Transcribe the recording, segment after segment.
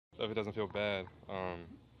if it doesn't feel bad,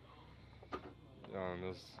 it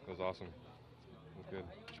was awesome. It was good.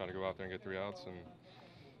 Trying to go out there and get 3 outs, and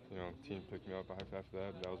team picked me up after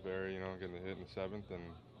that. That was Barry, getting the hit in the seventh, and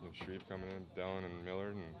Shreve coming in, Dellin and Miller,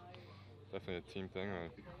 and definitely a team thing.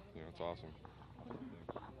 It's awesome.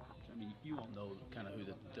 I mean, you all know kind of who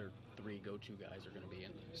their three go-to guys are going to be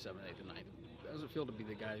in the seventh, eighth, and ninth. How does it feel to be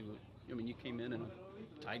the guy who? I mean, you came in and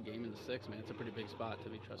tied game in the sixth, man. It's a pretty big spot to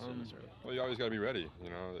be trusted in this early. Well, you always got to be ready.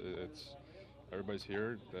 It's everybody's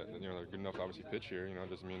here. That they're good enough to obviously pitch here. It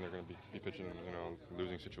doesn't mean they're going to be pitching in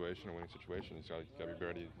losing situation or winning situation. You got to be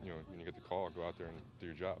ready. When you get the call, go out there and do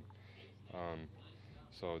your job.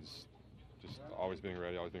 So it's just always being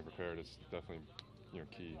ready, always being prepared is definitely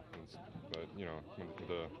key. But when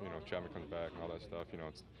the Chapman comes back and all that stuff,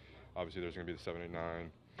 it's obviously there's going to be the 7, 8,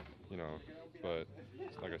 9. But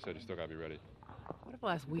like I said, you still got to be ready. What have the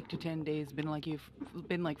last week to 10 days been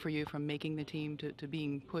like for you, from making the team to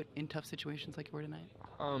being put in tough situations like you were tonight?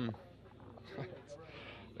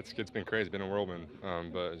 It's been crazy. It's been a whirlwind.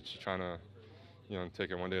 But it's just trying to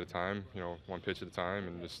take it one day at a time. One pitch at a time,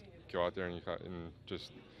 and just go out there and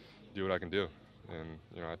just do what I can do. And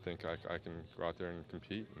I think I can go out there and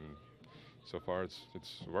compete. And so far, it's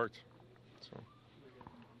worked. So.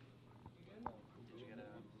 Did you get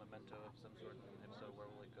a memento of some sort? And if so, where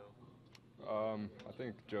will it go? I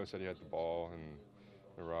think Joe said he had the ball,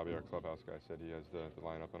 and Robbie, our clubhouse guy, said he has the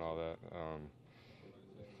lineup and all that.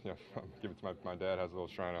 Give it to my dad. Has a little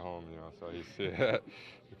shrine at home, so he's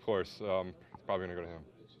of course. It's probably gonna go to him.